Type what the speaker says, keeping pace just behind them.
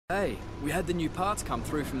Hey, we had the new parts come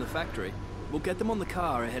through from the factory. We'll get them on the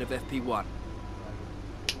car ahead of FP1.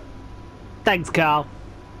 Thanks, Carl.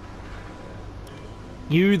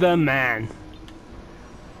 You the man.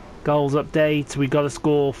 Goals update. We got to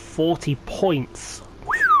score 40 points.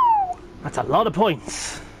 Whew. That's a lot of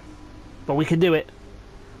points. But we can do it.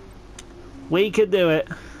 We can do it.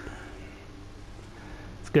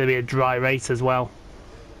 It's going to be a dry race as well.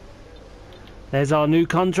 There's our new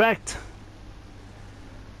contract.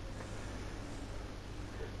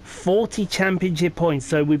 40 championship points.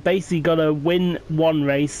 So we basically got to win one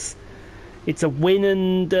race. It's a win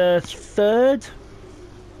and third.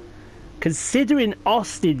 Considering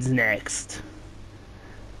Austin's next,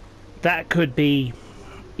 that could be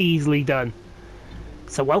easily done.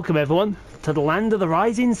 So welcome everyone to the land of the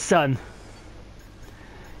rising sun.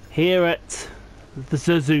 Here at the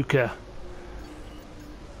Suzuka.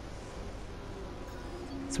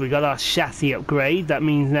 So we got our chassis upgrade. That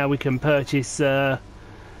means now we can purchase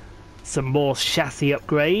some more chassis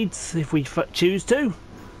upgrades if we choose to.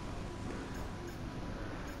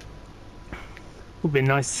 Would be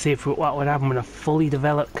nice to see if what would happen with a fully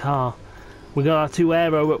developed car. We got our 2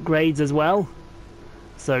 aero upgrades as well.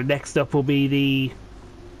 So next up will be the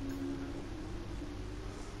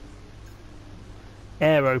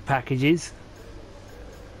aero packages,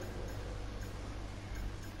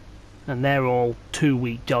 and they're all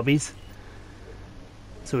 2-week jobbies.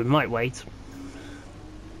 So we might wait,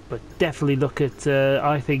 but definitely look at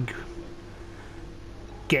I think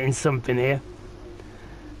getting something here.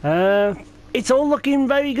 It's all looking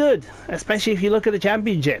very good, especially if you look at the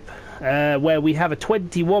championship, where we have a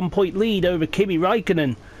 21-point lead over Kimi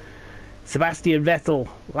Raikkonen. Sebastian Vettel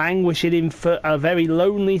languishing in for a very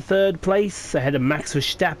lonely 3rd place, ahead of Max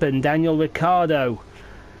Verstappen, Daniel Ricciardo,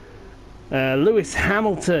 Lewis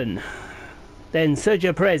Hamilton, then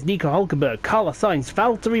Sergio Perez, Nico Hulkenberg, Carlos Sainz,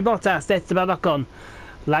 Valtteri Bottas, Esteban Ocon,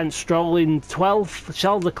 Lance Stroll in 12th,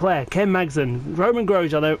 Charles Leclerc, Ken Magnussen, Roman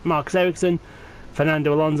Grosjean, Marcus Ericsson,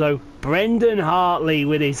 Fernando Alonso, Brendan Hartley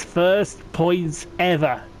with his first points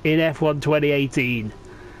ever in F1 2018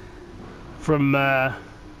 from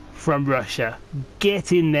Russia.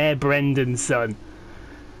 Get in there, Brendan, son.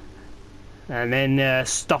 And then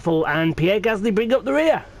Stoffel and Pierre Gasly bring up the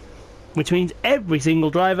rear, which means every single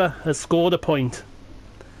driver has scored a point.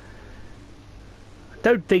 I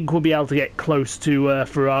don't think we'll be able to get close to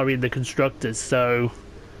Ferrari in the constructors, so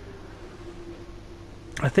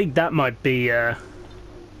I think that might be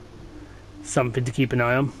something to keep an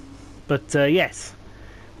eye on. But yes,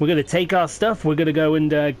 we're going to take our stuff, we're going to go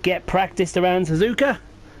and get practiced around Suzuka,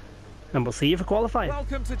 and we'll see you for qualifying.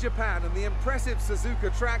 Welcome to Japan and the impressive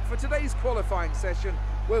Suzuka track for today's qualifying session,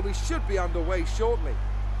 where we should be underway shortly.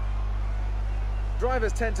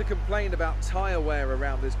 Drivers tend to complain about tyre wear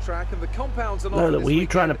around this track, and the compounds on offer this were you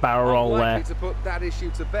trying to barrel roll there? To put that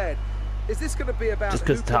issue to bed. Is this going to be about just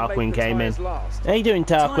because Tarquin came in? Last? How you doing,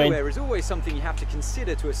 Tarquin? Tyre wear is always something you have to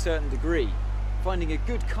consider to a certain degree. Finding a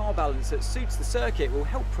good car balance that suits the circuit will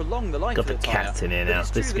help prolong the life of the tyre. Got the cat in here now,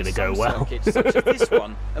 this is going to go well. Circuits, such as this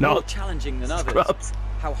one, are no. more challenging than others. Scrubs.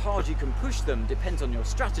 How hard you can push them depends on your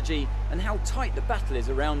strategy and how tight the battle is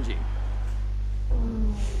around you.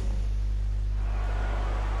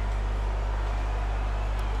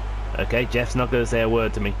 Okay, Jeff's not going to say a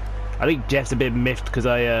word to me. I think Jeff's a bit miffed because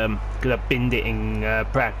I binned it in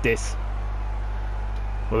practice.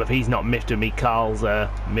 Well, if he's not miffed at me, Carl's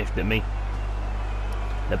miffed at me.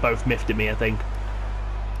 They're both miffed at me, I think.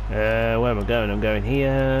 Where am I going? I'm going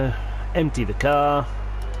here. Empty the car.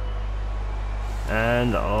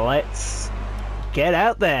 And let's get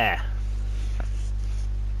out there.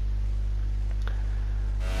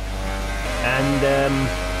 And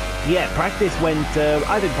yeah, practice went,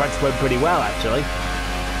 I think practice went pretty well, actually.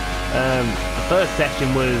 The first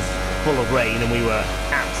session was full of rain and we were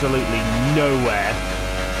absolutely nowhere.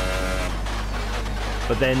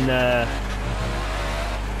 But then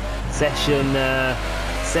session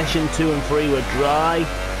 2 and 3 were dry.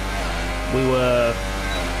 We were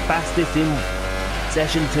fastest in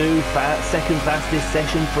session 2, second fastest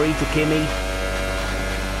session 3 to Kimi.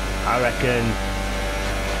 I reckon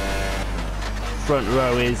front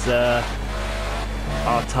row is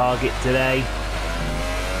our target today.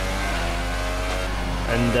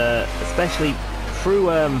 And especially through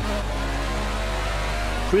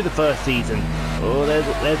the first season. Oh,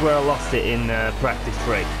 there's where I lost it in practice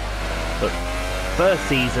 3. But first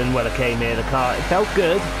season when I came here, the car, it felt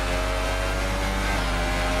good,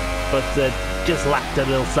 but just lacked a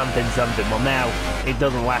little something. Well, now it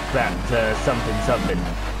doesn't lack that something.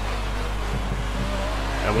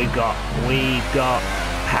 And we've got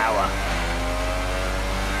power.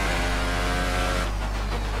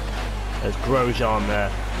 as Grosjean there.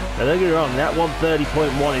 Now don't get me wrong, that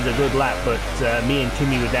 1:30.1 is a good lap, but me and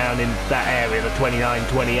Kimi were down in that area, the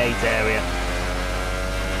 29-28 area.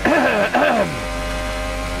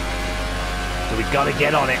 So we've got to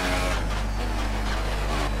get on it.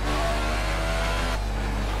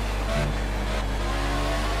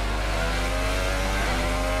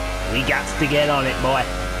 We got to get on it, boy.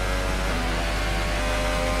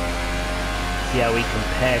 See how we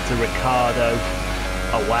compare to Ricardo.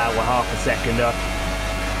 Oh wow, we're half a second up.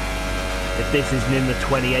 If this isn't in the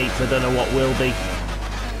 28s, I don't know what will be.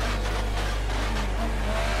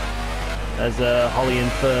 As Holly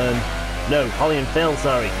and Fern, no, Holly and Phil,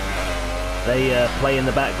 sorry. They play in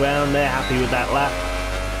the background. They're happy with that lap.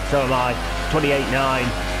 So am I. 28.9.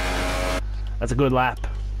 That's a good lap.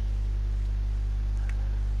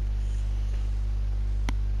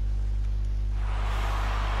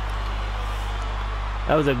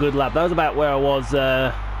 That was a good lap. That was about where I was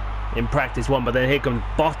in practice one, but then here comes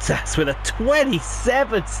Bottas with a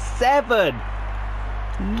 27.7.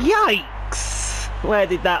 Yikes! Where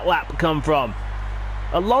did that lap come from?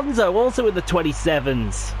 Alonso also with the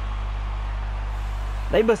 27s.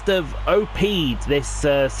 They must have OP'd this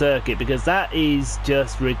circuit, because that is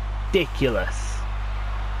just ridiculous.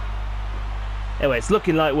 Anyway, it's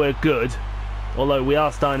looking like we're good, although we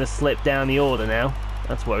are starting to slip down the order now.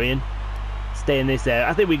 That's worrying. Stay in this area.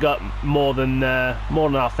 I think we got more than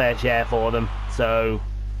our fair share for them. So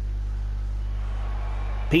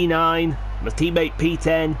P9, my teammate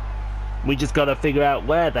P10. We just got to figure out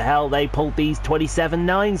where the hell they pulled these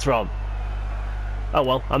 27.9s from. Oh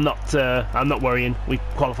well, I'm not worrying. We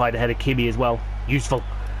qualified ahead of Kimi as well. Useful.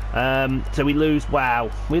 So we lose.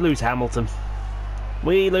 Wow, we lose Hamilton.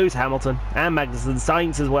 We lose Hamilton and Magnussen,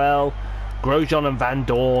 Sainz as well. Grosjean and Van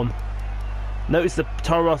Dorn. Notice the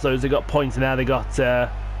Toro Rossos, they got points, and now they got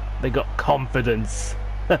confidence.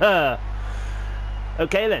 Okay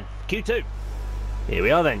then, Q2. Here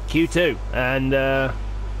we are then, Q2, and I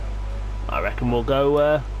reckon we'll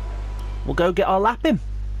go get our lap in.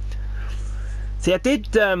 See, I did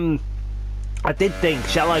think,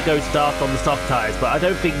 shall I go start on the soft tyres, but I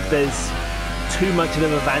don't think there's too much of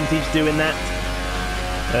an advantage doing that.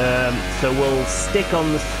 So we'll stick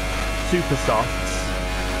on the super softs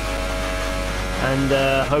and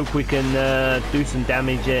hope we can do some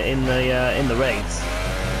damage in the race.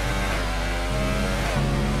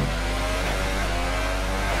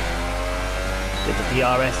 Get the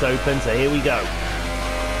PRS open, so here we go.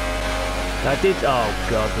 I did. Oh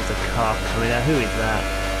god, there's a car coming out. Who is that?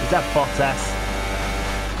 Is that Bottas?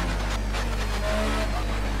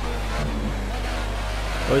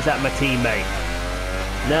 Or is that my teammate?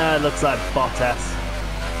 No, it looks like Bottas.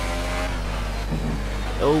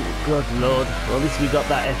 Oh, good lord. Well, at least we got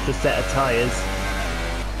that extra set of tyres.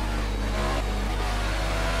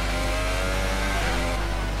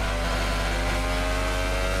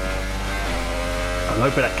 I'm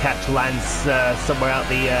hoping I catch Lance somewhere out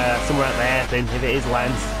the hairpin. If it is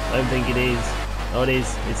Lance, I don't think it is. Oh, it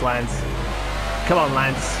is. It's Lance. Come on,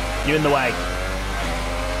 Lance. You're in the way.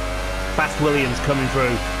 Fast Williams coming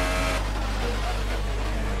through.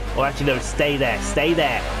 Or actually, no. Stay there. Stay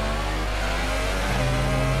there.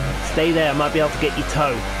 Stay there, I might be able to get your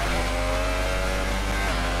toe.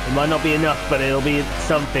 It might not be enough, but it'll be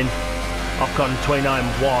something. Ocon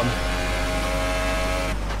 29.1.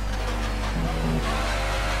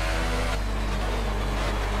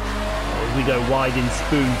 We go wide in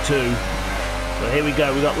spoon 2. So here we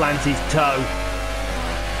go, we got Lance's toe.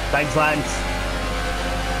 Thanks, Lance.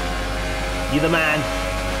 You're the man.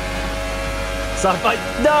 Side fight.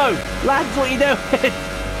 No! Lance, what are you doing?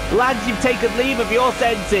 Lance, you've taken leave of your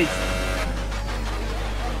senses.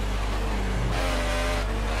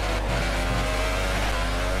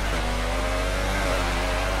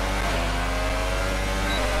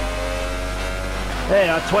 There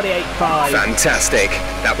you are, 28.5. Fantastic.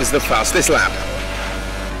 That was the fastest lap.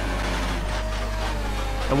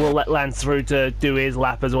 And we'll let Lance through to do his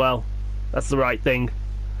lap as well. That's the right thing.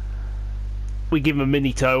 We give him a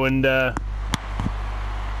mini toe and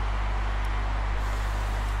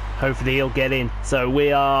hopefully he'll get in. So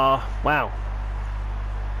we are... Wow.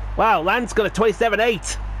 Wow, Lance got a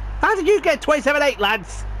 27.8. How did you get 27.8,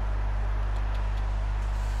 Lance?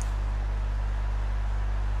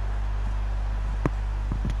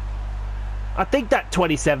 I think that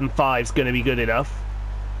 27.5 is going to be good enough.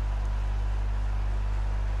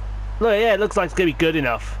 Look, yeah, it looks like it's going to be good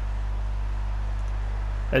enough.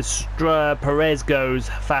 As Perez goes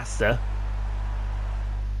faster.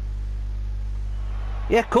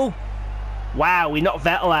 Yeah, cool. Wow, we knocked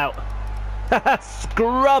Vettel out.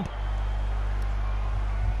 Scrub.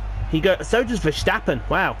 So does Verstappen.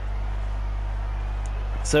 Wow.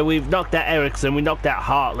 So we've knocked out Ericsson, we knocked out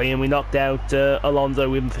Hartley, and we knocked out Alonso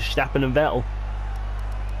with Verstappen and Vettel.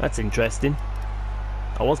 That's interesting.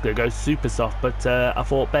 I was going to go super soft, but I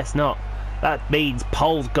thought best not. That means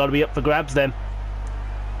pole's got to be up for grabs then.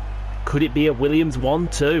 Could it be a Williams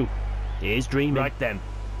 1-2? Here's dreaming. Right then.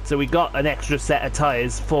 So we got an extra set of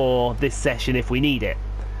tyres for this session if we need it.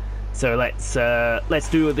 So let's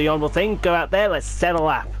do the honourable thing. Go out there, let's set a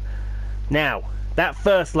lap. Now, that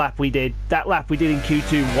first lap we did, in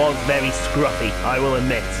Q2 was very scruffy, I will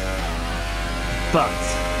admit. But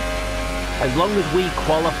as long as we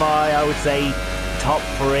qualify, I would say top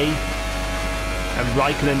 3, and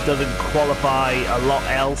Raikkonen doesn't qualify a lot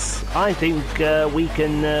else, I think we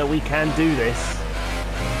can do this.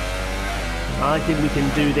 I think we can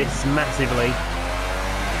do this massively.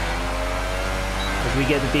 As we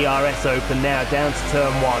get the DRS open now, down to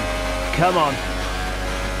turn 1. Come on.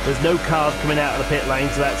 There's no cars coming out of the pit lane,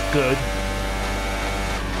 so that's good.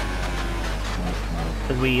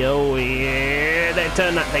 As we, oh yeah,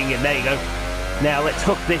 turn that thing in, there you go. Now let's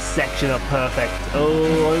hook this section up perfect.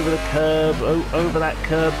 Oh, over the curb, oh, over that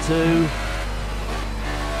curb too.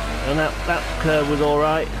 And that curb was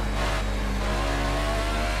alright.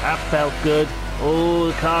 That felt good. Oh,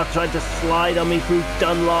 the car tried to slide on me through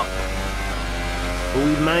Dunlop. But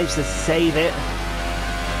we managed to save it.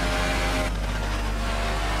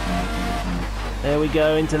 There we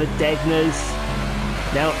go, into the Degners.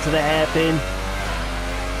 Now up to the hairpin.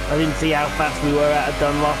 I didn't see how fast we were out of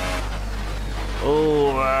Dunlop.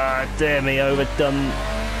 Oh, dear me, overdone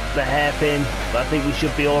the hairpin. But I think we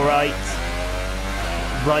should be alright.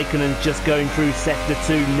 Raikkonen's just going through sector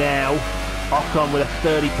 2 now. Ocon with a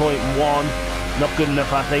 30.1. Not good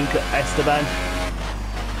enough, I think, Esteban.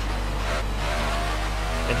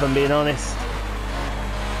 If I'm being honest.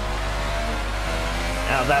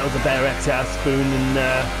 Now that was a better exit out of Spoon in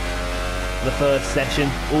the first session.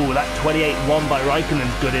 Ooh, that 28.1 by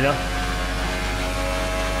Raikkonen's good enough.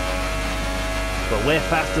 But we're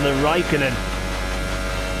faster than Raikkonen.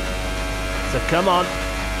 So come on.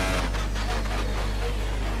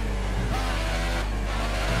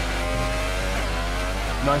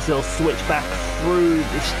 Nice little switch back through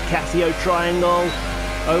this Casio triangle.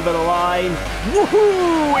 Over the line.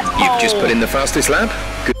 Woohoo! It's pole! You've just put in the fastest lap.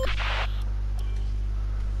 Good.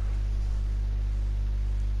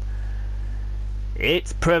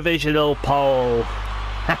 It's provisional pole.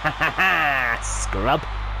 Ha ha ha ha! Scrub.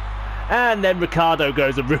 And then Ricciardo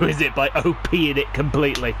goes and ruins it by OPing it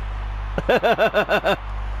completely.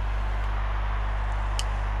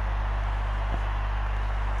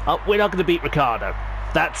 Oh, we're not going to beat Ricciardo.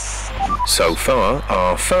 That's... So far,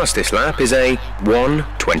 our fastest lap is a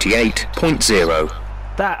 1:28.0.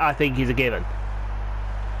 That, I think, is a given.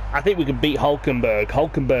 I think we can beat Hulkenberg.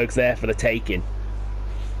 Hulkenberg's there for the taking.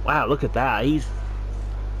 Wow, look at that. He's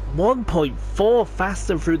 1.4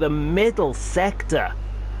 faster through the middle sector.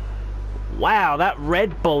 Wow, that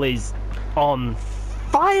Red Bull is on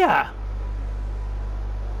fire.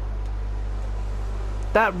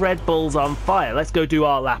 That Red Bull's on fire. Let's go do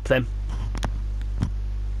our lap then.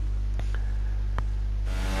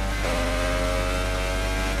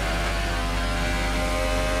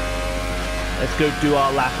 Let's go do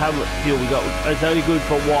our lap. How much fuel we got? It's only good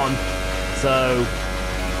for 1, so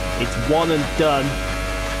it's 1 and done.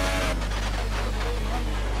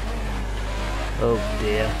 Oh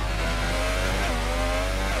dear.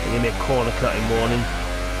 Give me a corner cutting warning.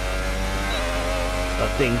 I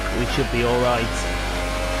think we should be alright.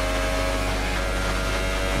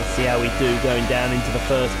 Let's see how we do going down into the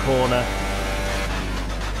first corner.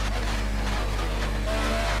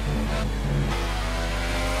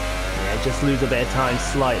 Just lose a bit of time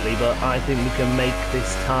slightly, but I think we can make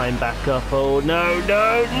this time back up. Oh no,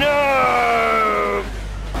 no, no!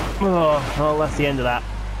 Oh, well, that's the end of that.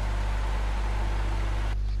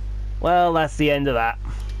 Well, that's the end of that.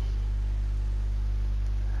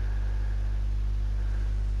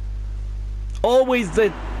 Always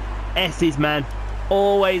the S's, man.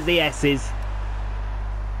 Always the S's.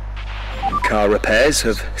 Car repairs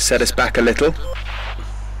have set us back a little.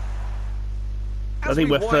 I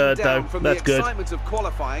think we're third though. That's good. Of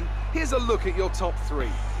qualifying, here's a look at your top 3.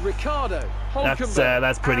 Ricardo,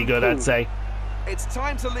 that's pretty good, I'd say. It's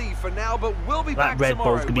time to leave for now, but we'll be that back Red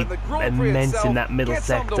Bull's tomorrow gonna be when the Grand Prix immense in that middle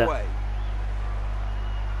sector. Underway.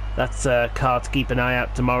 That's a car to keep an eye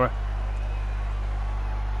out tomorrow.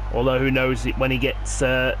 Although who knows, when he gets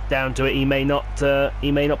down to it, he may not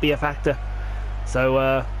be a factor.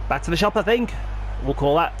 So back to the shop, I think. We'll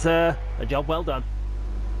call that a job well done.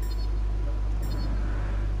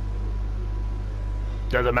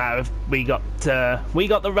 Doesn't matter if we got the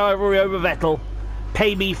rivalry over Vettel.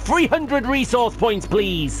 Pay me 300 resource points,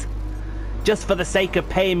 please. Just for the sake of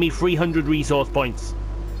paying me 300 resource points.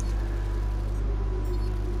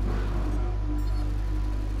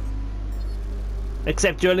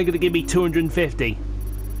 Except you're only going to give me 250.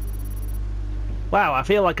 Wow, I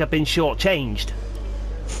feel like I've been shortchanged.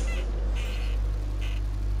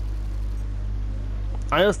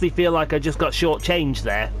 I honestly feel like I just got shortchanged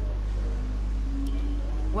there.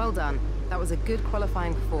 Well done. That was a good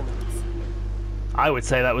qualifying performance. I would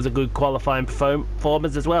say that was a good qualifying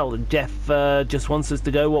performance as well. And Jeff just wants us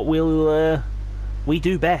to go what we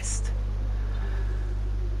do best.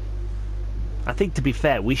 I think, to be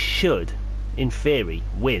fair, we should, in theory,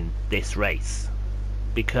 win this race.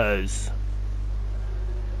 Because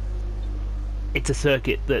it's a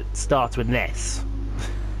circuit that starts with an S.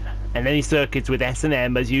 And any circuits with S and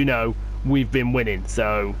M, as you know, we've been winning.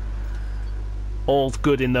 So all's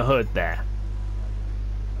good in the hood there.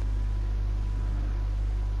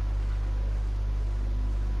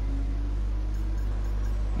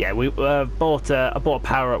 Yeah, I bought a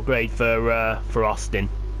power upgrade for Austin,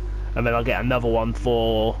 and then I'll get another one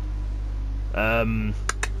for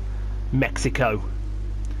Mexico,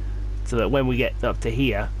 so that when we get up to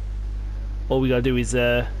here, all we gotta do is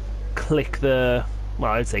click the,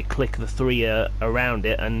 well, I'd say click the 3 around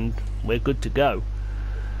it, and we're good to go.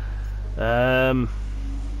 Yeah,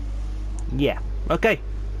 okay.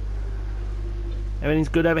 Everything's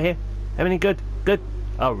good over here? Everything good? Good?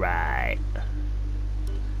 Alright.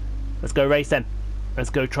 Let's go race then. Let's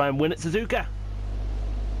go try and win at Suzuka.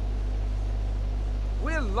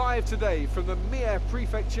 We're live today from the Mie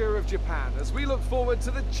Prefecture of Japan as we look forward to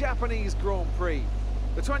the Japanese Grand Prix.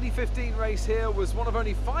 The 2015 race here was one of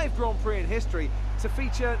only 5 Grand Prix in history to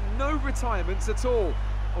feature no retirements at all.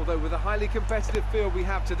 Although with the highly competitive field we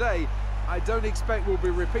have today, I don't expect we'll be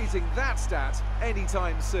repeating that stat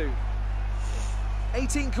anytime soon.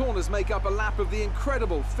 18 corners make up a lap of the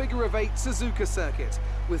incredible figure-of-8 Suzuka circuit,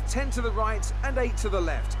 with 10 to the right and 8 to the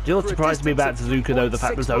left. Do you know what surprised me about Suzuka though? The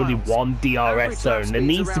fact there's only 1 DRS zone. There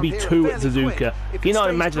needs to be 2 at Suzuka. Can you not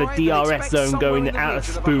imagine a DRS zone going out of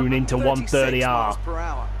Spoon into 130R?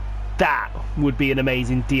 That would be an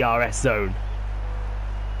amazing DRS zone.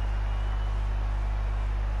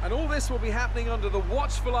 And all this will be happening under the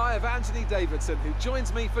watchful eye of Anthony Davidson, who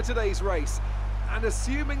joins me for today's race. And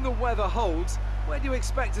assuming the weather holds, where do you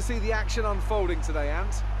expect to see the action unfolding today,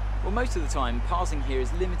 Ant? Well, most of the time, passing here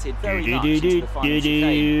is limited very much into the final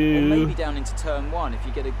chicane, or maybe down into turn 1 if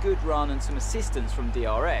you get a good run and some assistance from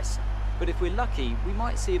DRS. But if we're lucky, we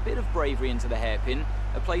might see a bit of bravery into the hairpin,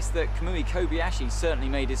 a place that Kamui Kobayashi certainly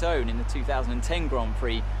made his own in the 2010 Grand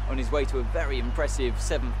Prix on his way to a very impressive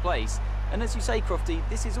 7th place. And as you say, Crofty,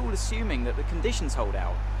 this is all assuming that the conditions hold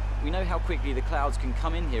out. We know how quickly the clouds can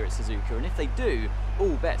come in here at Suzuka, and if they do,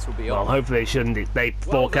 all bets will be off. Well, hopefully they shouldn't. They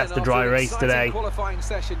forecast a dry race today. Qualifying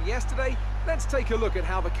session yesterday. Let's take a look at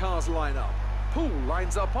how the cars line up. Poole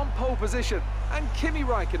lines up on pole position, and Kimi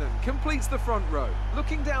Raikkonen completes the front row.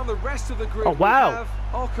 Looking down the rest of the grid, oh wow! We have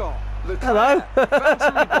Ocon, Leclerc, hello,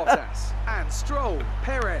 Valtteri Bottas, and Stroll,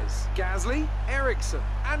 Perez, Gasly, Ericsson,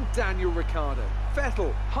 and Daniel Ricciardo.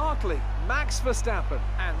 Vettel, Hartley, Max Verstappen,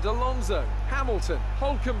 and Alonso, Hamilton,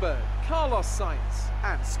 Hülkenberg, Carlos Sainz,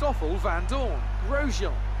 and Stoffel Van Dorn,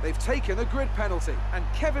 Grosjean. They've taken a grid penalty, and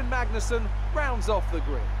Kevin Magnussen rounds off the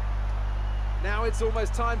grid. Now it's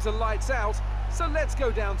almost time to lights out, so let's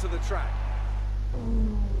go down to the track.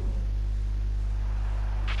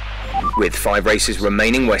 With 5 races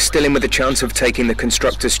remaining, we're still in with a chance of taking the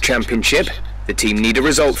Constructors' Championship. The team need a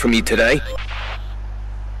result from you today.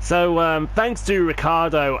 So, thanks to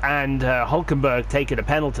Ricciardo and Hülkenberg taking a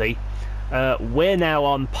penalty, we're now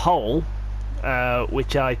on pole,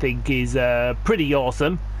 which I think is pretty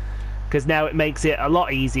awesome, because now it makes it a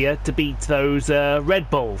lot easier to beat those Red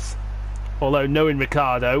Bulls. Although, knowing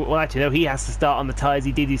Ricciardo, well, actually, no, he has to start on the tyres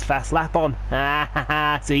he did his fast lap on.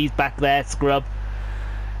 So he's back there, scrub.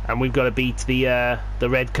 And we've got to beat the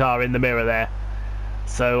red car in the mirror there.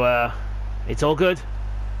 So, it's all good.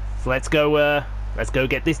 So let's go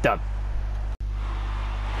get this done.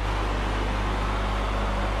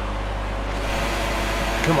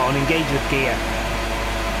 Come on, engage with gear.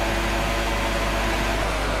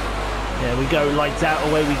 There we go, lights out,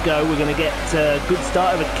 away we go. We're going to get a good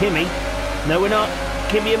start over Kimi. No, we're not.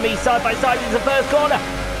 Kimi and me side by side into the first corner.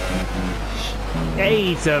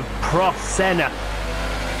 Shades of Prost Senna.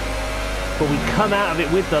 But we come out of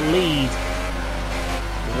it with the lead.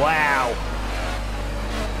 Wow.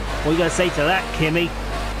 What are you going to say to that, Kimi?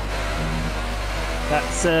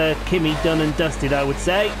 That's Kimi done and dusted, I would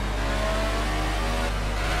say.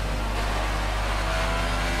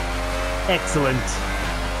 Excellent.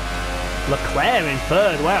 Leclerc in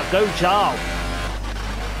third. Wow, go Charles.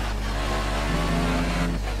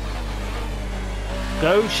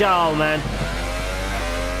 Go Charles, man.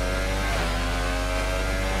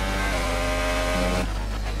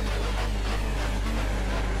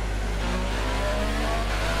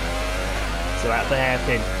 So at the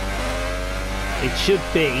hairpin. It should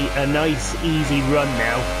be a nice, easy run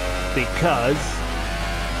now, because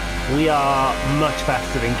we are much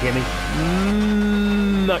faster than Kimi.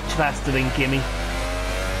 Much faster than Kimi.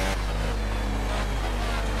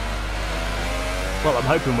 Well, I'm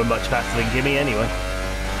hoping we're much faster than Kimi anyway.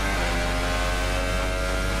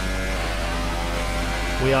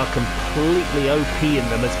 We are completely OP in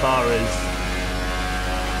them as far as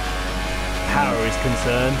power is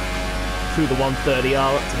concerned. Through the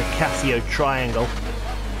 130R up to the Casio triangle.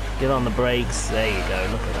 Get on the brakes. There you go.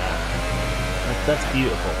 Look at that. That's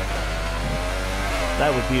beautiful.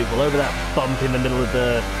 That was beautiful. Over that bump in the middle of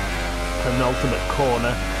the penultimate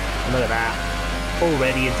corner. And look at that.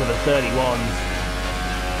 Already into the 31s.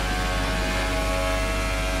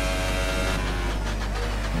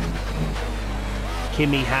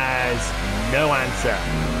 Kimi has no answer,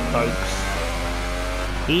 folks.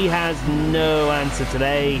 He has no answer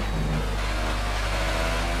today.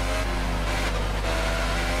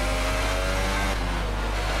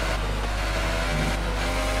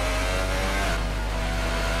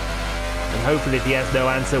 And hopefully if he has no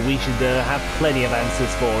answer, we should have plenty of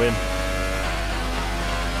answers for him.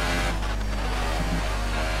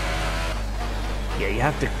 Yeah, you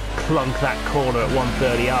have to clunk that corner at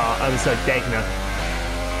 130R. Oh, so Degner.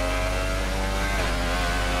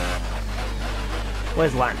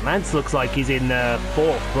 Where's Lance? Lance looks like he's in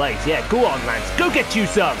 4th place. Yeah, go on, Lance. Go get you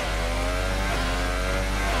some!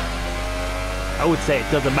 I would say it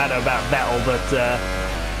doesn't matter about Vettel, but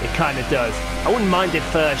it kind of does. I wouldn't mind if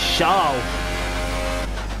Charles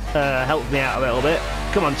helped me out a little bit.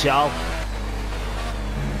 Come on, Charles.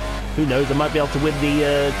 Who knows? I might be able to win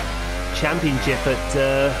the championship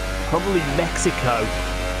at probably Mexico.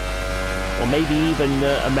 Or maybe even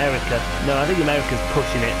America. No, I think America's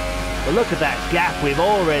pushing it. But look at that gap we've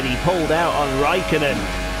already pulled out on Raikkonen.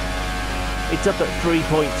 It's up at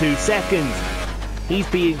 3.2 seconds. He's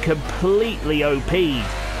being completely OP'd.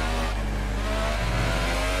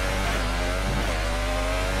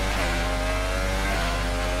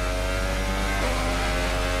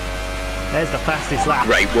 There's the fastest lap.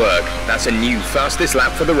 Great work. That's a new fastest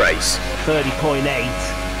lap for the race.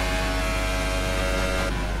 30.8.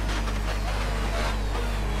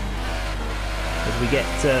 We get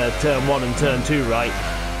turn 1 and turn 2 right.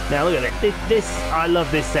 Now look at it. This I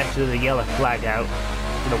love this section of the yellow flag out.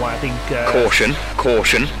 You know why I think caution,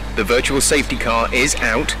 caution. The virtual safety car is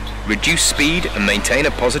out. Reduce speed and maintain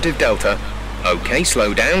a positive delta. Okay,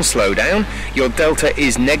 slow down, slow down. Your delta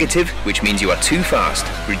is negative, which means you are too fast.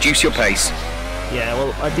 Reduce your pace. Yeah,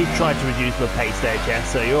 well, I did try to reduce my pace there,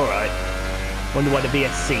 Jess, so you're alright. Wonder why the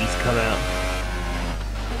VSC's come out.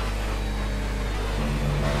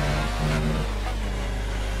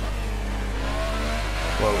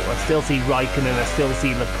 Well, I still see Raikkonen, I still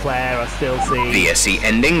see Leclerc, I still see... VSC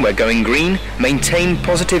ending, we're going green. Maintain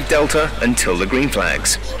positive delta until the green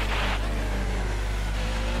flags.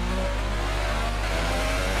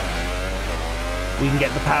 We can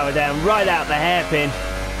get the power down right out the hairpin.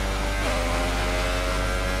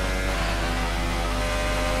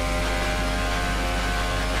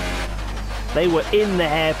 They were in the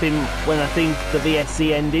hairpin when I think the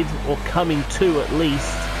VSC ended, or coming to at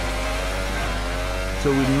least. So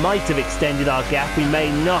we might have extended our gap, we may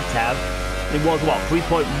not have. It was what,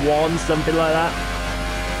 3.1, something like that?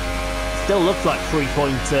 Still looks like 3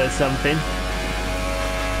 point something.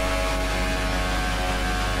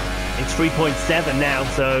 It's 3.7 now,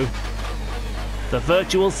 so the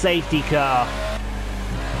virtual safety car.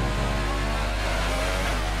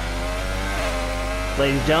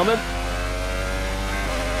 Ladies and gentlemen,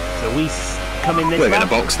 so we come in this We're lap. going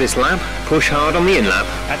to box this lap, push hard on the in lap.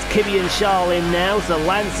 That's Kimi and Charles in now, so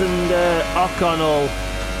Lance and Ocon will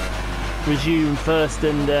resume first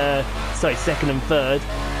and, second and third.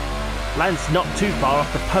 Lance not too far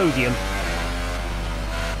off the podium.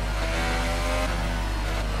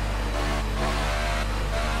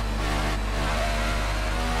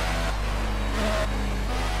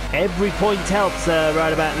 Every point helps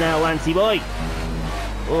right about now, Lancey boy.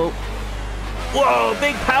 Oh. Whoa,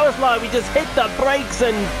 big power slide. We just hit the brakes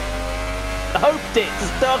and hoped it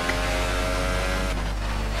stuck.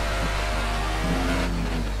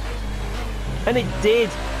 And it did.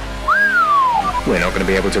 We're not going to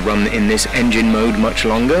be able to run in this engine mode much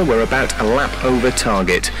longer. We're about a lap over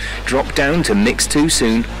target. Drop down to mix 2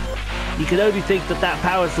 soon. You can only think that that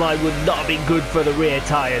power slide would not have been good for the rear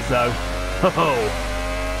tyres though.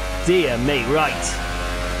 Oh, dear me, right.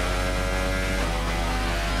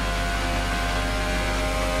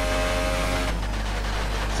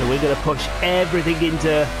 So we're going to push everything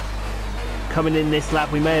into coming in this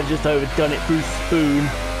lap. We may have just overdone it through Spoon.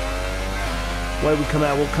 Where we come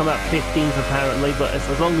out, we'll come out 15th apparently, but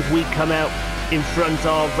as long as we come out in front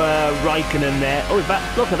of Raikkonen there. Oh, in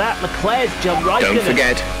fact, look at that, Leclerc's jumped Raikkonen. Don't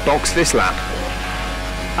forget, box this lap.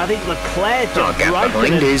 I think Leclerc Our jumped gap Raikkonen.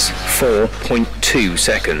 behind is 4.2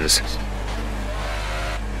 seconds.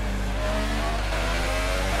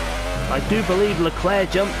 I do believe Leclerc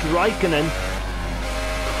jumped Raikkonen.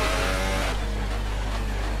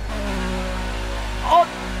 Oh,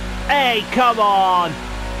 hey, come on.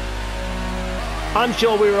 I'm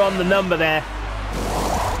sure we were on the number there.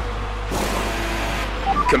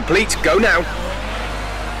 Complete, go now.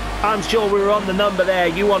 I'm sure we were on the number there.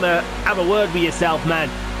 You want to have a word with yourself, man.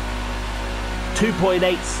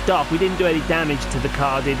 2.8 stop. We didn't do any damage to the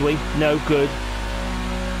car, did we? No, good.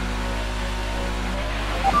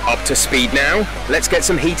 Up to speed now. Let's get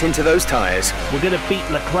some heat into those tyres. We're going to beat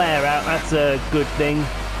Leclerc out. That's a good thing.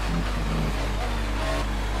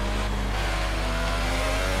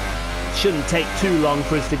 Shouldn't take too long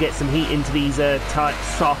for us to get some heat into these tight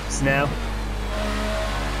softs now.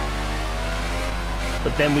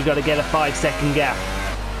 But then we got to get a 5-second gap.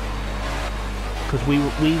 Because we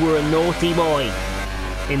were a naughty boy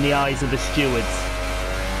in the eyes of the stewards.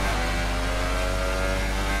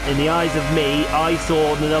 In the eyes of me, I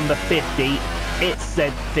saw the number 50. It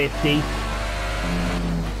said 50.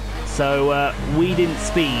 So we didn't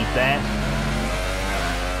speed there.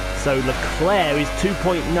 So Leclerc is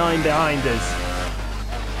 2.9 behind us.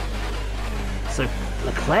 So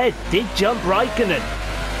Leclerc did jump Raikkonen.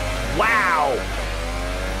 Wow!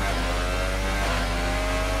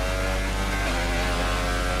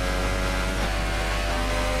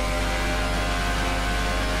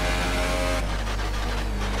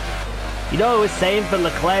 You know, I was saying for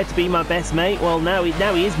Leclerc to be my best mate. Well, now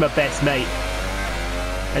he is my best mate.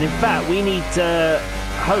 And in fact, we need to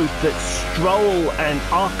hope that Stroll and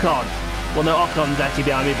Ocon, well, no, Ocon's actually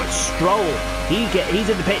behind me, but Stroll, he's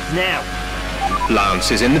in the pits now.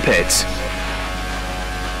 Lance is in the pits.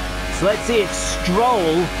 So let's see if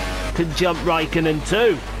Stroll can jump Raikkonen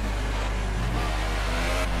too.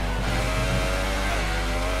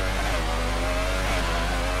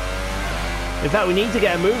 In fact, we need to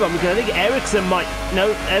get a move on because I think Ericsson might...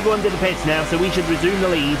 No, everyone's in the pits now, so we should resume the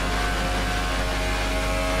lead.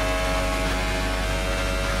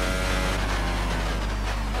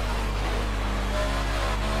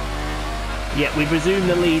 Yeah, we've resumed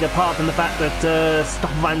the lead apart from the fact that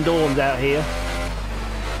Stoffel Van Dorn's out here.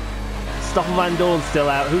 Stoffel Van Dorn's still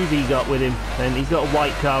out. Who's he got with him? And he's got a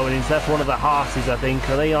white car with him, so that's one of the Haas's, I think.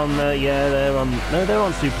 Are they on... yeah, they're on... No, they're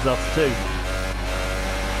on Super Softs too.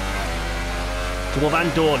 Well,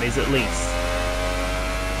 Van Dorn is at least.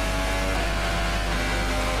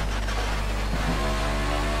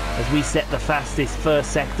 As we set the fastest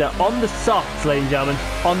first sector on the softs, ladies and gentlemen,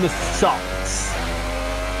 on the softs.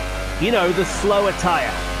 You know, the slower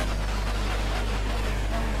tyre.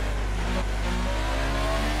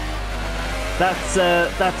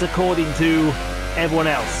 That's according to everyone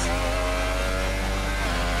else.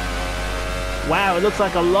 Wow, it looks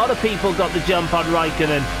like a lot of people got the jump on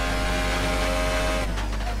Raikkonen.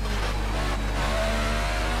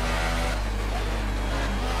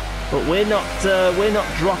 But we're not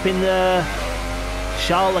dropping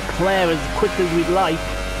Charles Leclerc as quick as we'd like.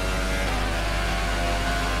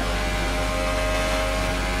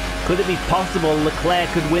 Could it be possible Leclerc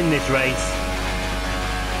could win this race?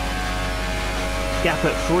 Gap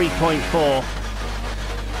at 3.4.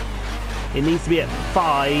 It needs to be at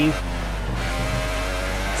 5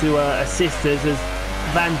 to assist us as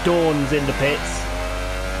Van Dorn's in the pits.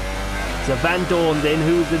 So Van Dorn's in.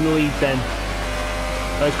 Who's in the lead then?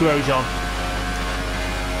 There's Grosjean.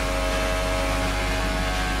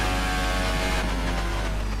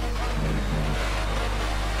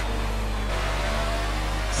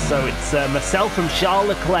 So it's myself from Charles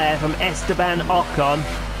Leclerc, from Esteban Ocon.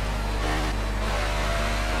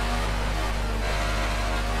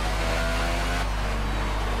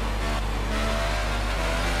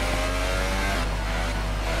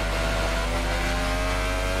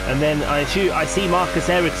 And then I see Marcus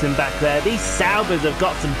Ericsson back there. These Saubers have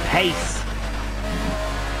got some pace.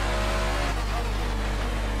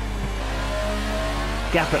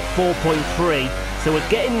 Gap at 4.3. So we're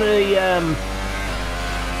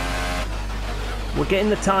getting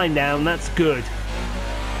the time down. That's good.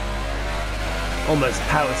 Almost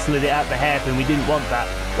power slid it out the hairpin. We didn't want that.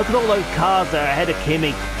 Look at all those cars that are ahead of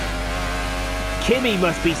Kimi. Kimi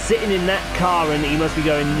must be sitting in that car and he must be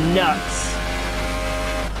going nuts.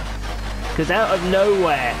 Because out of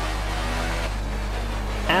nowhere,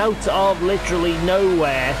 out of literally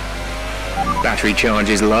nowhere. Battery charge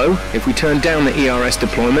is low. If we turn down the ERS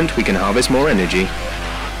deployment, we can harvest more energy.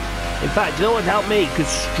 In fact, you know what would help me? Because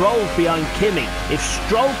Stroll's behind Kimi. If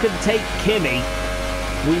Stroll can take Kimi,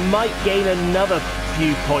 we might gain another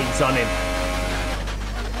few points on him.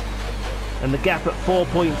 And the gap at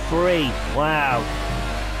 4.3. Wow.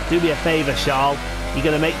 Do me a favour, Charles. You're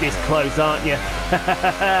going to make this close, aren't you?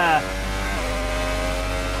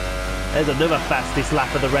 There's another fastest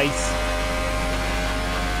lap of the race.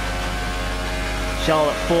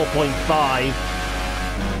 Charles at 4.5.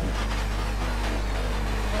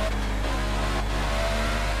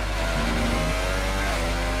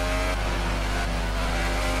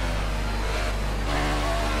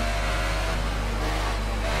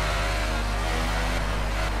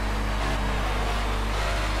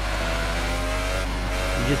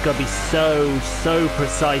 Just got to be so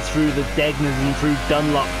precise through the Degners and through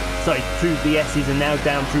Dunlop. Sorry, through the S's and now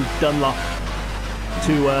down through Dunlop.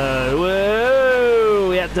 To whoa,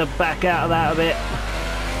 we had to back out of that a bit.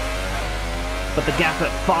 But the gap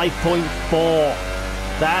at 5.4.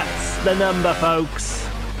 That's the number, folks.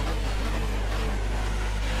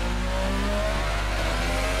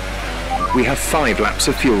 We have 5 laps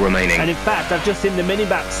of fuel remaining. And in fact, I've just seen the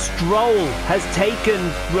minimap. Stroll has taken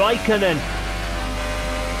Raikkonen.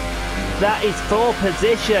 That is 4th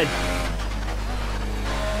position.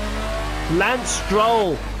 Lance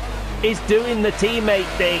Stroll is doing the teammate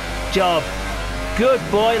job. Good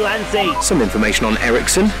boy, Lancey. Some information on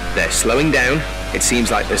Ericsson. They're slowing down. It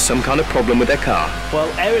seems like there's some kind of problem with their car. Well,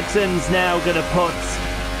 Ericsson's now going to put...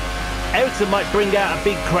 Ericsson might bring out a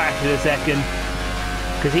big crash in a second.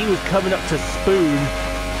 Because he was coming up to spoon.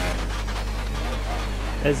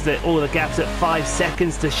 As all the gaps at 5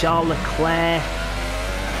 seconds to Charles Leclerc.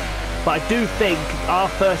 But I do think our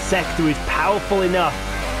first sector is powerful enough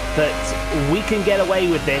that we can get away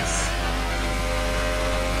with this.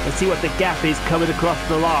 Let's see what the gap is coming across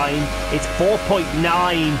the line. It's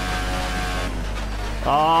 4.9.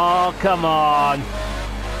 Oh, come on.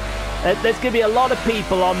 There's going to be a lot of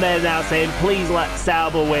people on there now saying, please let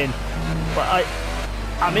Sauber win. But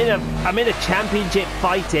I'm in a championship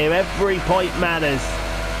fight here. Every point matters.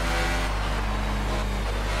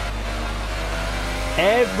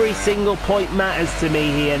 Every single point matters to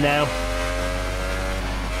me here now.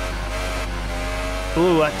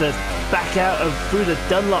 Ooh, I have to back out of through the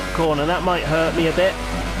Dunlop corner. That might hurt me a bit.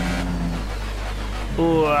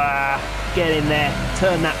 Ooh, get in there.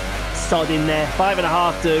 Turn that sod in there.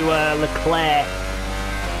 5.5 to Leclerc.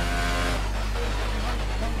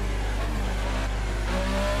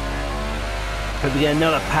 Could we get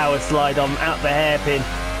another power slide on out the hairpin?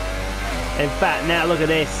 In fact, now look at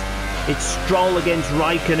this. It's Stroll against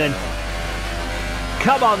Raikkonen.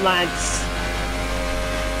 Come on, Lance.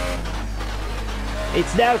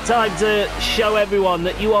 It's now time to show everyone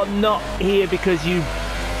that you are not here because your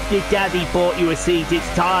daddy bought you a seat. It's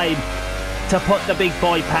time to put the big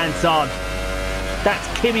boy pants on.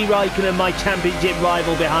 That's Kimi Raikkonen, my championship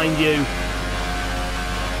rival, behind you.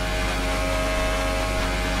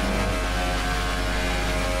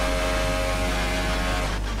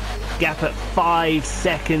 Gap at 5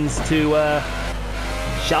 seconds to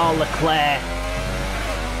Charles Leclerc.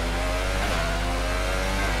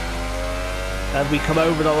 As we come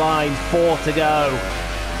over the line, 4 to go.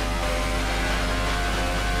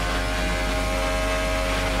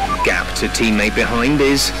 Gap to teammate behind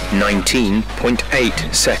is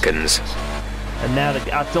 19.8 seconds. And now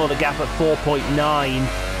I saw the gap at 4.9.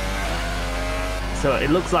 So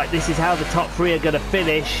it looks like this is how the top 3 are going to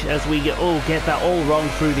finish as we get that all wrong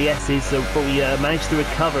through the S's. So, but we managed to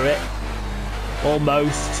recover it.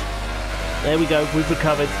 Almost. There we go. We've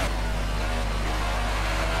recovered.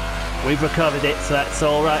 We've recovered it, so that's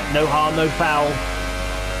all right. No harm, no foul.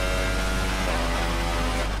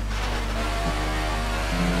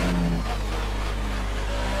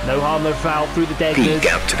 No harm, no foul through the Degners. The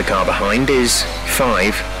gap to the car behind is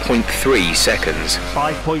 5.3 seconds.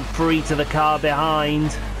 5.3 to the car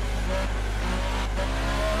behind.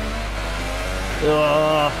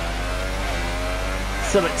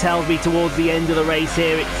 Something tells me towards the end of the race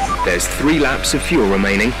here There's 3 laps of fuel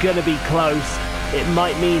remaining. Gonna be close. It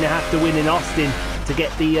might mean I have to win in Austin to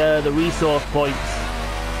get the resource points.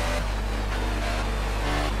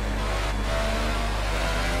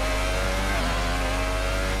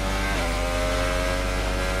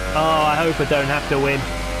 Oh, I hope I don't have to win.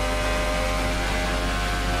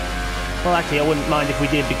 Well, actually, I wouldn't mind if we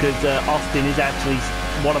did, because Austin is actually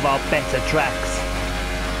one of our better tracks.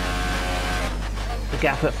 The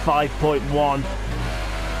gap at 5.1.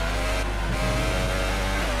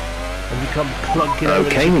 And we come clunking over.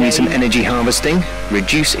 Okay, we need some energy harvesting.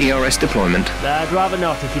 Reduce ERS deployment. I'd rather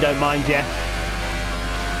not, if you don't mind, Jeff.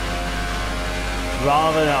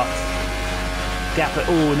 Rather not. Gap at,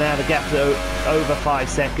 oh, now the gap's over 5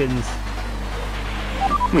 seconds.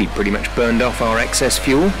 We pretty much burned off our excess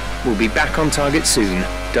fuel. We'll be back on target soon.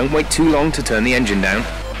 Don't wait too long to turn the engine down.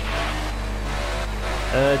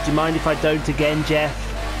 Do you mind if I don't again, Jeff?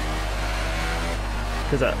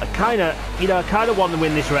 Because I kind of, I kind of want to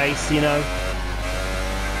win this race, you know.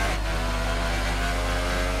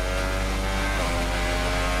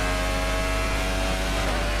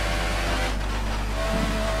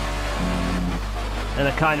 And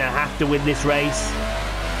I kind of have to win this race,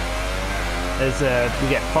 as we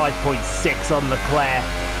get 5.6 on Leclerc.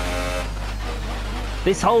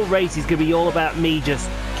 This whole race is going to be all about me just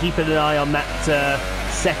keeping an eye on that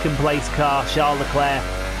second place car, Charles Leclerc.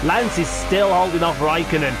 Lance is still holding off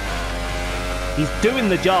Raikkonen. He's doing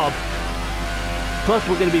the job. Plus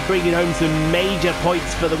we're going to be bringing home some major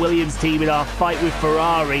points for the Williams team in our fight with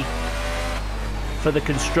Ferrari for the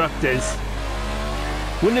constructors.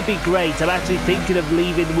 Wouldn't it be great? I'm actually thinking of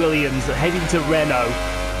leaving Williams, heading to Renault.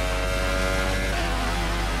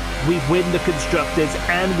 We win the constructors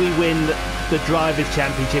and we win the drivers'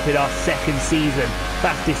 championship in our second season.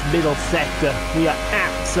 Fastest middle sector. We are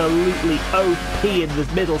absolutely OP in the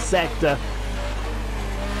middle sector.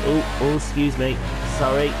 Oh, excuse me.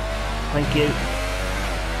 Sorry. Thank you.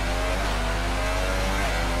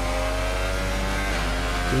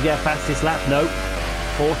 Did we get a fastest lap? No.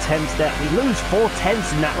 4/10 there. We lose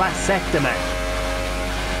 4/10 in that last sector, man.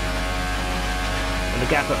 And the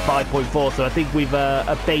gap at 5.4, so I think we've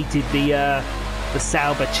abated the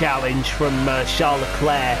Sauber challenge from Charles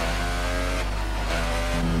Leclerc.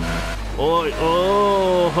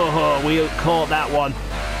 Oh, we caught that one.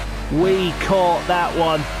 We caught that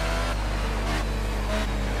one.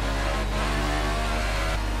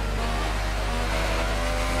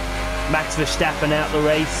 Max Verstappen out the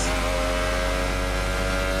race.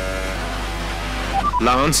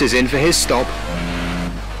 Lance is in for his stop.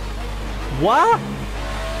 What?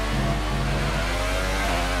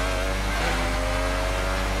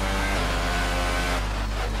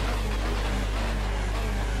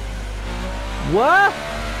 What?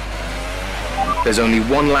 There's only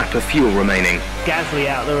one lap of fuel remaining. Gasly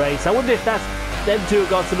out of the race. I wonder if that's them two have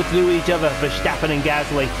got something to do with each other, Verstappen and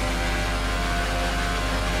Gasly.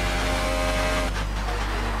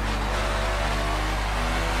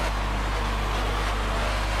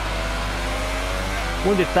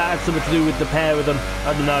 Wonder if that had something to do with the pair of them.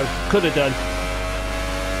 I don't know. Could have done.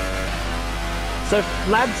 So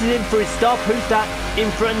Lance is in for his stop. Who's that in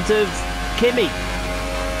front of Kimi?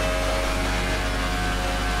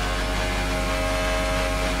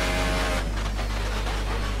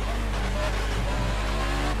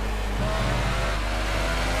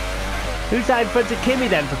 Who's that in front of Kimi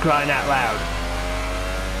then, for crying out loud?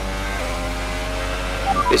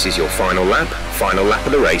 This is your final lap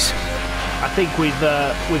of the race. I think we've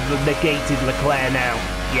negated Leclerc now.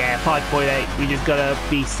 Yeah, 5.8. We just gotta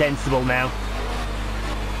be sensible now.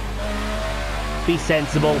 Be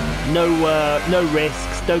sensible. No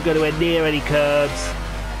risks. Don't go anywhere near any curbs.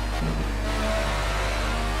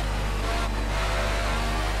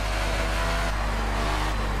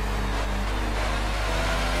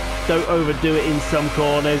 Don't overdo it in some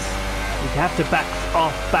corners. We have to back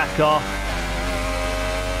off.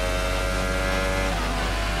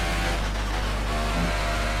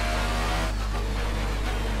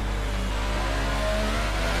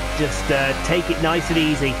 Just take it nice and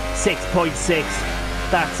easy. 6.6.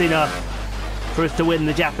 That's enough for us to win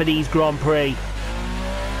the Japanese Grand Prix.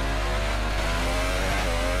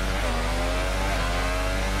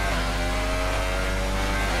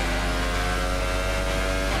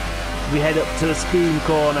 We head up to the spoon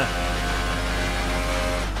corner.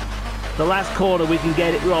 The last corner we can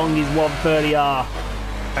get it wrong is 130R,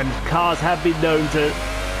 and cars have been known to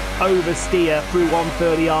oversteer through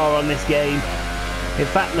 130R on this game. In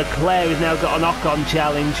fact, Leclerc has now got an Ocon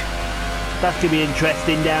challenge. That's going to be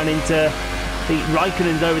interesting down into... I think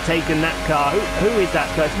Raikkonen's overtaken that car. Who is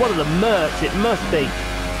that car? It's one of the Mercs, it must be.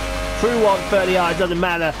 Through 130R, it doesn't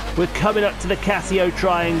matter. We're coming up to the Casio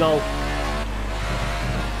Triangle.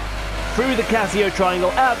 Through the Casio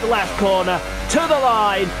Triangle, out the last corner, to the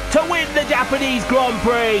line, to win the Japanese Grand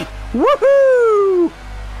Prix! Woohoo!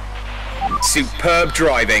 Superb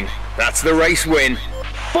driving. That's the race win.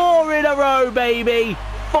 4 in a row, baby!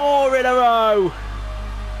 4 in a row!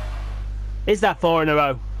 Is that 4 in a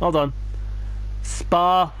row? Hold on.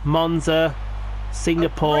 Spa, Monza,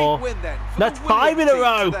 Singapore. A great win then for That's the 5 in a Williams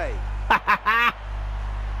row. team today.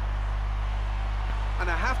 And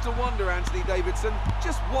I have to wonder, Anthony Davidson,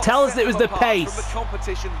 just what Tell us set it was them the apart pace. from the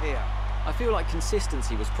competition here. I feel like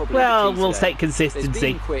consistency was probably Well, the key we'll today. take consistency. There's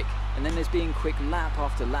being quick, and then there's being quick lap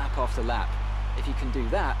after lap after lap. If you can do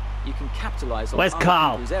that, you can capitalise on Where's other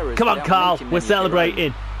Carl? people's errors Come on, without Carl. making We're many of your own.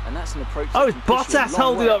 celebrating. And that's an approach Oh, that it's can push you a Bottas long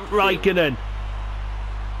holding way up up the field. Raikkonen.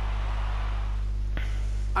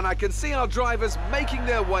 And I can see our drivers making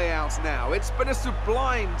their way out now. It's been a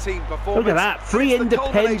sublime team performance. Look at that. 3 It's the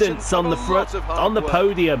independents culmination on the of a front, lot of hard on the work.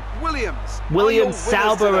 podium. Williams, Williams, are your winners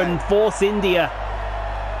Sauber today. and Force India.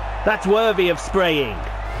 That's worthy of spraying.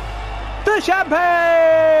 The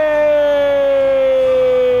champagne!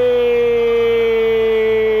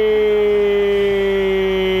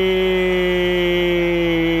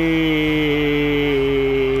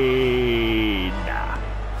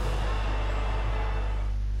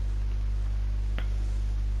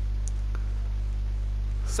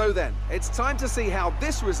 So then, it's time to see how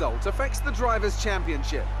this result affects the Drivers'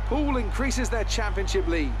 Championship. Poole increases their championship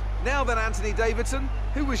lead. Now then, Anthony Davidson,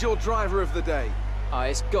 who was your driver of the day?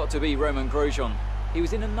 It's got to be Romain Grosjean. He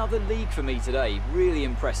was in another league for me today. Really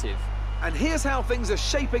impressive. And here's how things are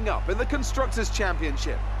shaping up in the Constructors'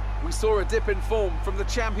 Championship. We saw a dip in form from the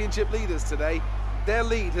championship leaders today. Their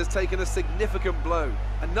lead has taken a significant blow.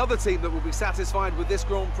 Another team that will be satisfied with this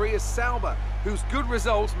Grand Prix is Sauber, whose good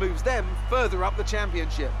results moves them further up the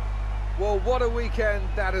championship. Well, what a weekend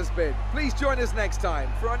that has been. Please join us next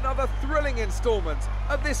time for another thrilling instalment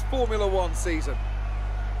of this Formula One season.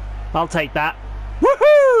 I'll take that.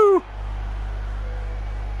 Woohoo!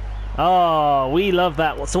 Oh, we love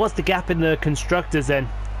that. So what's the gap in the Constructors then?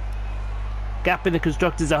 Gap in the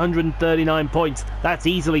Constructors 139 points. That's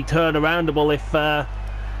easily turnaroundable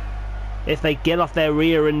if they get off their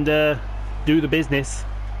rear and do the business.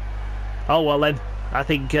 Oh well then. I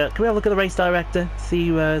think can we have a look at the race director?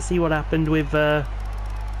 See what happened with there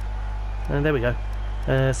we go.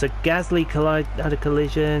 So Gasly had a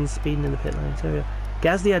collision, speeding in the pit lane. So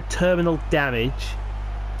Gasly had terminal damage.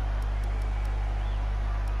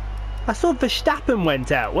 I saw Verstappen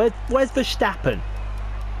went out. Where's Verstappen?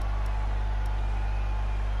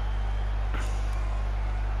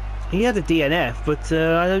 He had a DNF, but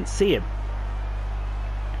I don't see him.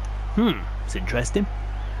 It's interesting.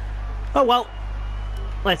 Oh well.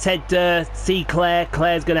 Let's head see Claire.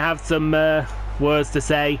 Claire's going to have some words to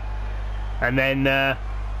say. And then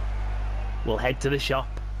we'll head to the shop.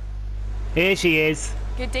 Here she is.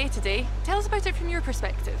 Good day today. Tell us about it from your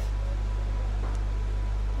perspective.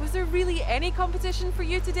 Was there really any competition for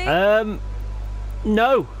you today?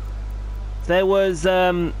 No. There was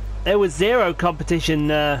zero competition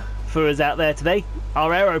for us out there today.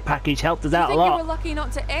 Our aero package helped us out a Do you think you were lot. lucky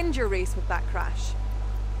not to end your race with that crash?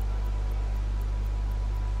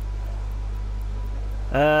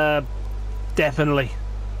 Definitely.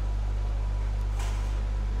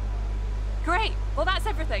 Great. Well, that's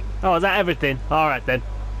everything. Oh, is that everything? Alright then.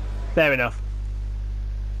 Fair enough.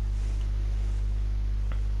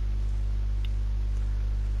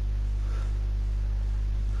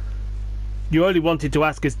 You only wanted to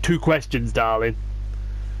ask us 2 questions, darling.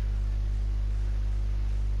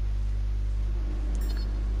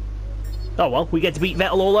 Oh well, we get to beat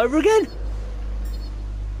Vettel all over again?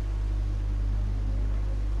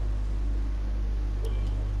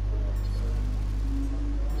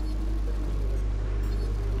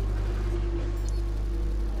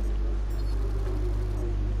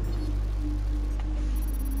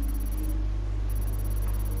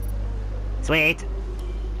 Sweet.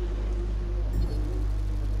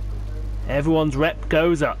 Everyone's rep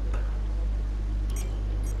goes up. Do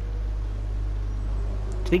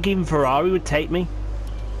you think even Ferrari would take me?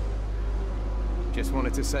 Just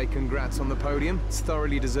wanted to say congrats on the podium. It's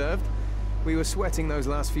thoroughly deserved. We were sweating those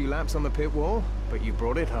last few laps on the pit wall, but you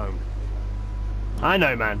brought it home. I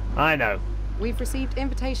know, man. I know. We've received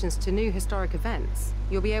invitations to new historic events.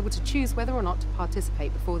 You'll be able to choose whether or not to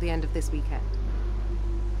participate before the end of this weekend.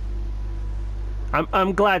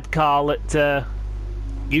 I'm glad, Carl, that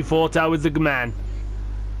you thought I was the man.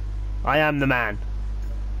 I am the man.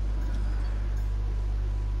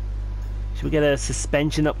 Should we get a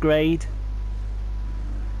suspension upgrade?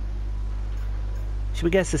 Should we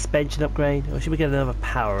get a suspension upgrade? Or should we get another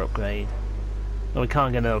power upgrade? No, we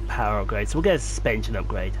can't get another power upgrade, so we'll get a suspension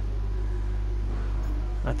upgrade.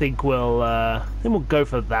 I think we'll go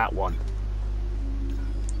for that one.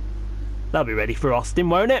 That'll be ready for Austin,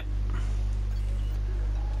 won't it?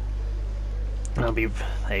 There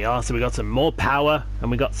you are. So we got some more power, and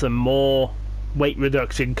we got some more weight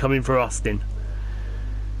reduction coming for Austin.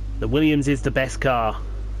 The Williams is the best car.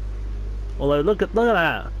 Although look at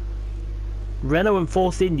that. Renault and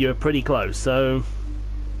Force India are pretty close, so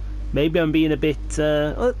maybe I'm being a bit.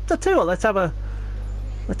 I'll tell you what. Let's have a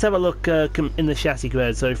look in the chassis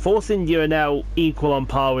compared. So Force India are now equal on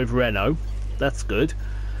par with Renault. That's good.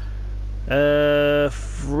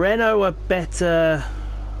 Renault are better.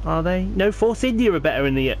 Are they? No, Force India are better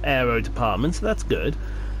in the aero department, so that's good.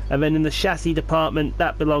 And then in the chassis department,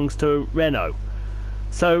 that belongs to Renault.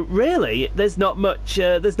 So really, there's not much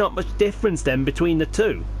difference then between the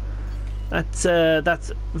two.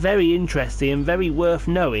 That's very interesting and very worth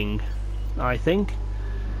knowing, I think.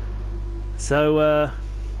 So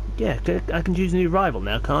yeah, I can choose a new rival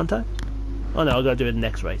now, can't I? Oh no, I've got to do it in the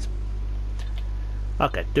next race.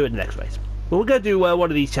 Okay, do it in the next race. Well, we're going to do one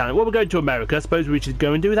of these challenges. Well, we're going to America. I suppose we should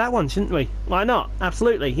go and do that one, shouldn't we? Why not?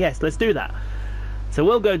 Absolutely, yes, let's do that. So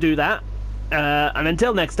we'll go do that. And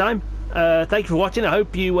until next time, thank you for watching. I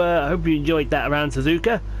hope you enjoyed that around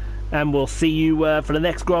Suzuka. And we'll see you for the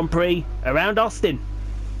next Grand Prix around Austin.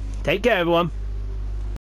 Take care, everyone.